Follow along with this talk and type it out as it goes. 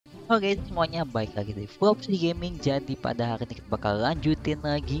Oke semuanya, baik lagi di FlopZiGaming. Jadi pada hari ini kita bakal lanjutin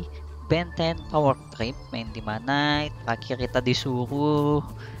lagi Benten Power Trip, main dimana terakhir kita disuruh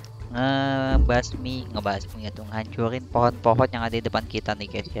ngebasmi atau ngancurin pohon-pohon yang ada di depan kita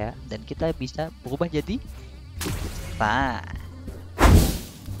nih guys ya, dan kita bisa berubah jadi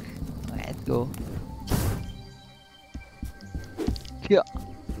let's go ya.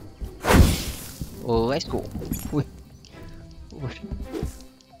 Oh let's go. Wih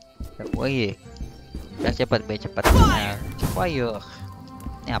wih, udah cepat nah, fire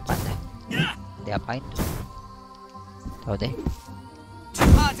ini apa nih? Diapain tuh? Tahu deh.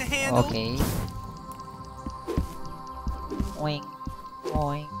 Oke. Oing,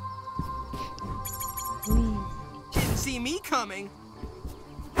 oing. Didn't see me coming.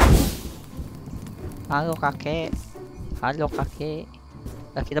 Halo kakek. Halo kakek.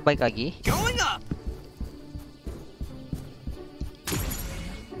 Nah, kita balik lagi. Going up.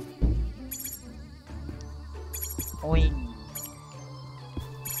 Oing.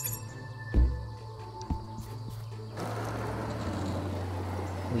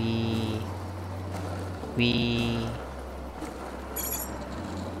 Wih.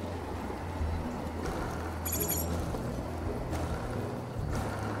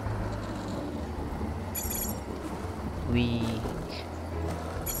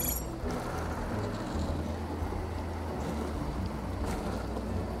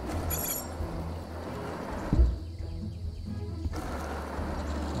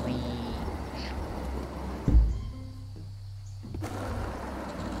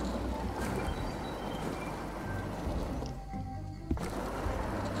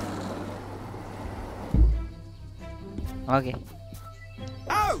 Okay.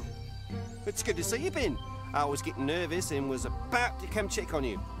 Oh, it's good to see you, Ben. I was getting nervous and was about to come check on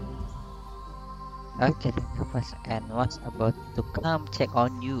you. Okay, and was about to come check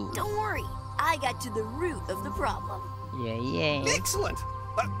on you. Don't worry, I got to the root of the problem. Yeah. Excellent.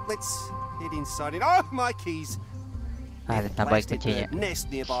 Let's head inside. Oh, my keys. Ada tambah kuncinya. Nest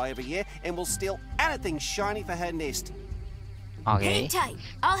nearby over here, and we'll steal anything shiny for her nest. Okay. Hang tight.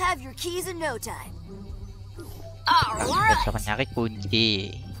 I'll have your keys in no time. Kita Alright. bisa nyari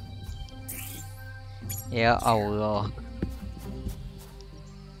kunci. Ya Allah.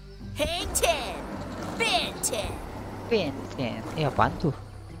 Hang 10. Ben 10. Benten. Apaan tuh?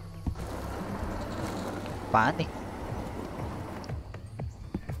 Apaan nih?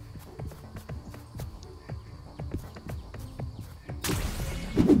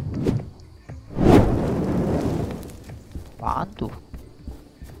 Apaan tuh?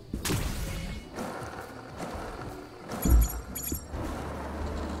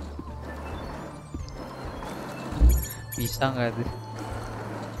 Bisa nggak tuh?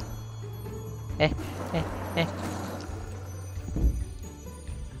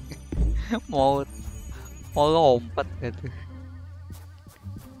 mau lompat gitu.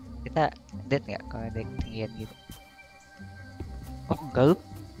 Kita dead nggak kalau ada ketinggian gitu? Oh enggak lu?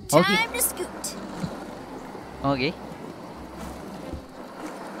 Oke. Time to scoot. Oke.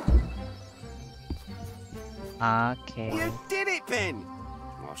 You did it, Ben.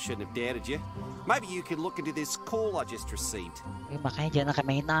 I shouldn't have doubted you. Maybe you could look into this call I just received. Makanya jangan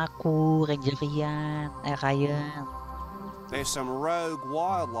remehin aku, Rangerian, Ryan. There's some rogue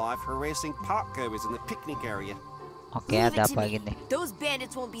wildlife harassing parkgoers in the picnic area. Oke, ada apa gini? Those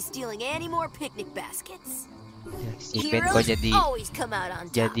bandits won't be stealing any more picnic baskets. Si Ben kok Heroes always come out on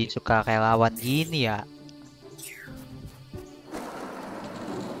top. jadi suka relawan gini ya?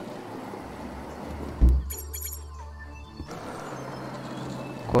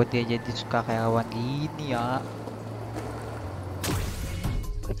 Kok dia jadi suka relawan gini ya?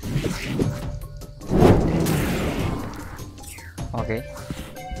 Oke.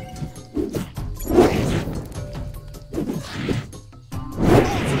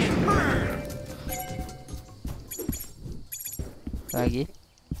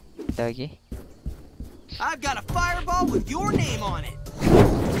 Lagi. I've got a fireball with your name on it.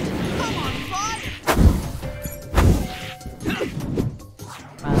 Come on, fire!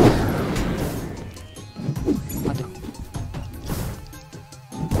 Aduh.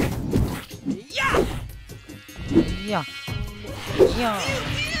 Iya.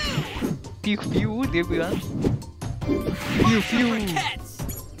 Piu dia bilang. Piu.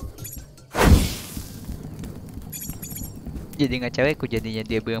 Jadi nggak cewekku jadinya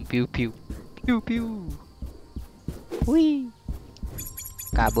dia bilang piu. Wih.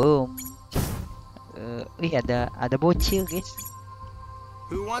 Kabum. Wih ada bocil guys.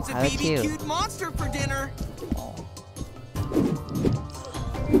 Who wants a BBQ'd monster for dinner? Oh.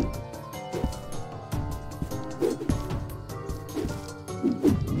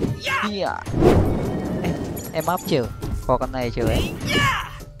 Iya. Maaf Cil, kok kena ya Cil ya?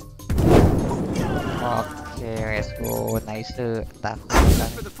 Oke, let's go, nice. Tak.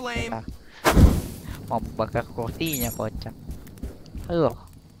 Mau bakar kursinya kocak. Halo.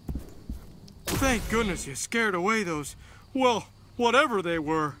 Thank goodness you scared away those, well, whatever they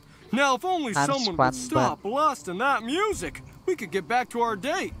were. Now if only someone would stop blasting that music, we could get back to our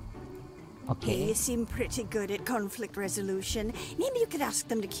date. Okay. You seem pretty good at conflict resolution. Maybe you could ask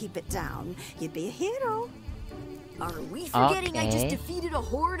them to keep it down. You'd be a hero. Are we forgetting I just defeated a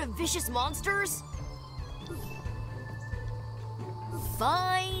horde of vicious monsters?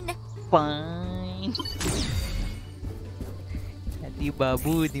 Fine. Jadi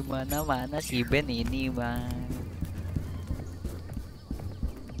babu di mana-mana si Ben ini, Bang.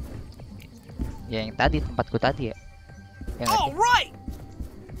 Ya yang tadi tempatku tadi ya. Alright.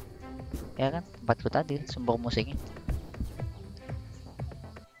 Ya kan tempatku tadi sumber musiknya.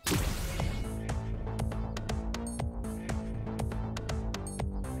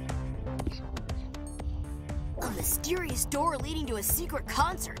 A mysterious door leading to a secret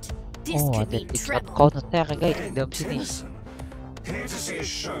concert. This Oh, could ada mean tiket trouble. konser guys di dalam sini.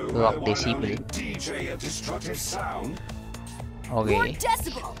 Lock decibel. Oke. More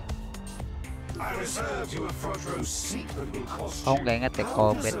decibel. Kau nggak ingat ya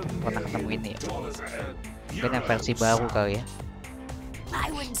kalau Ben pernah ketemu ini ya? Ben yang versi baru kali ya. I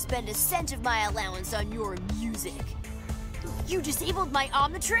wouldn't spend a cent of my allowance on your music. You disabled my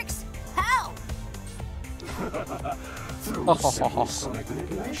Omnitrix? How? Through simple sonic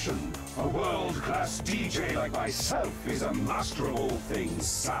manipulation. A world-class DJ like myself is a master of all things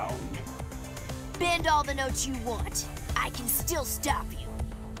sound. Bend all the notes you want. I can still stop you.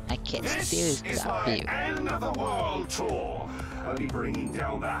 I can This still is stop my you. end of the world tour. I'll be bringing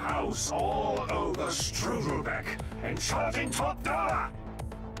down the house all over Strudelbeck and charging top dollar.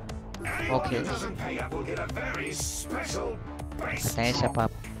 Anyone who doesn't pay up will get a very special bass Katanya drop.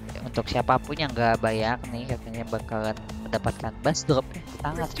 untuk siapapun yang nggak bayar nih katanya bakalan mendapatkan bass drop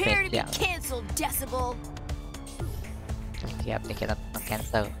sangat Prepare to be spesial. canceled, Decibel. Siap nih kita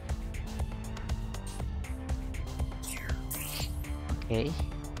cancel. Oke.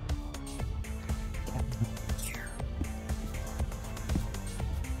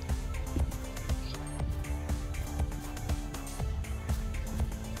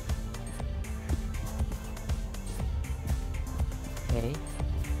 Oke.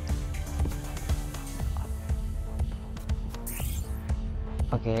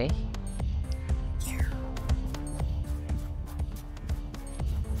 Oke.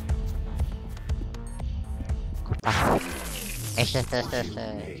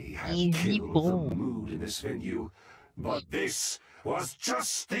 Easy bro. Mood in this venue, but this was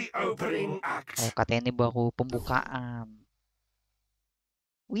just the opening act. Oh, katanya ini baru pembukaan.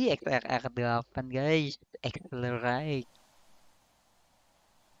 Wih, XRR 8 guys, Accelerate.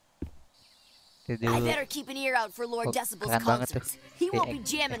 I better keep an ear out for Lord Decibel's Keren banget tuh. concerts. He won't be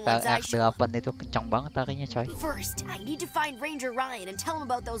jamming once I show XRR up. 8 itu kencang banget tarinya coy. First, I need to find Ranger Ryan and tell him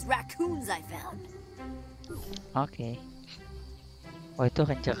about those raccoons I found. Oke. Oh itu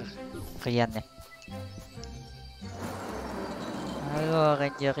Ranger Ryan ya. Halo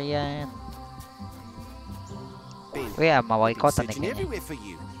Ranger Ryan. Wih sama wali kota nih kayaknya. everywhere for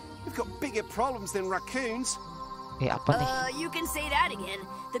you. We've got bigger problems than raccoons. Apa nih? You can say that again.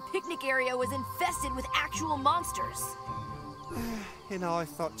 The picnic area was infested with actual monsters. You know, I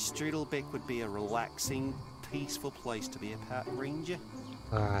thought Strudelbeck would be a relaxing, peaceful place to be a park ranger.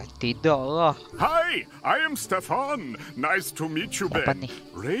 Tidak lah. Hi, I am Stefan. Nice to meet you, Siapa Ben. nih?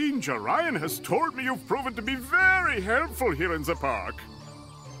 Ranger Ryan has told me you've proven to be very helpful here in the park.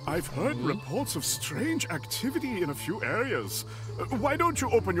 I've heard reports of strange activity in a few areas. Why don't you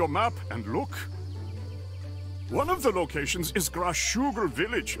open your map and look? One of the locations is Grashugal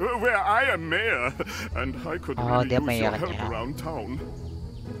Village, where I am mayor, and I could really dia use your help mayornya. around town.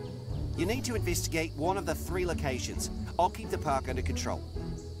 You need to investigate one of the 3 locations. I'll keep the park under control.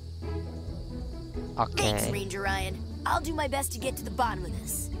 Thanks, Oke. Ranger Ryan. I'll do my best to get to the bottom of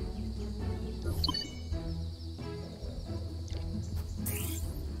this.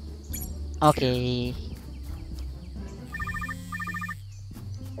 Oke.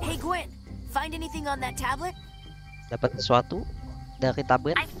 Hey, Gwen. Find anything on that tablet? Dapat sesuatu dari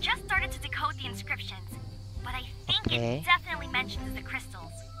tablet? I've just started to decode the inscriptions, but I think Okay. it definitely mentions the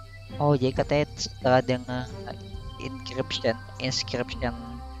crystals. Oh jadi katanya setelah dengan inscription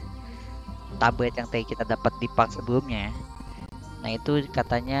tablet yang tadi kita dapat di part sebelumnya. Nah itu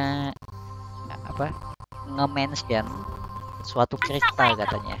katanya apa? Nge-mention suatu kristal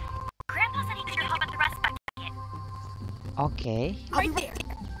katanya. Grandpa said he could help with the rest bucket. Oke. Right there.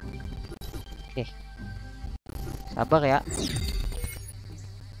 Oke. Sabar ya.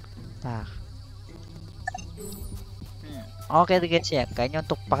 Nah. Oke deh guys ya, kayaknya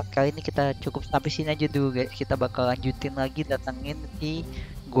untuk part kali ini kita cukup sampai sini aja dulu guys. Kita bakal lanjutin lagi, datangin si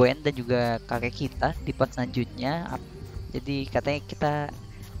Gwen dan juga kakek kita di part selanjutnya. Jadi katanya kita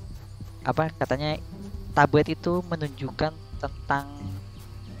katanya tablet itu menunjukkan tentang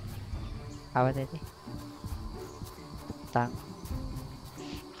apa tadi? Tentang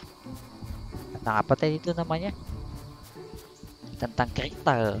apa tadi itu namanya? Tentang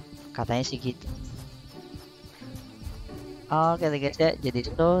kristal, katanya sih gitu. Oke guys ya, jadi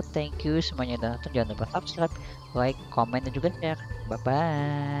so thank you semuanya udah nonton, jangan lupa subscribe, like, comment dan juga share. Bye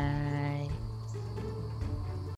bye.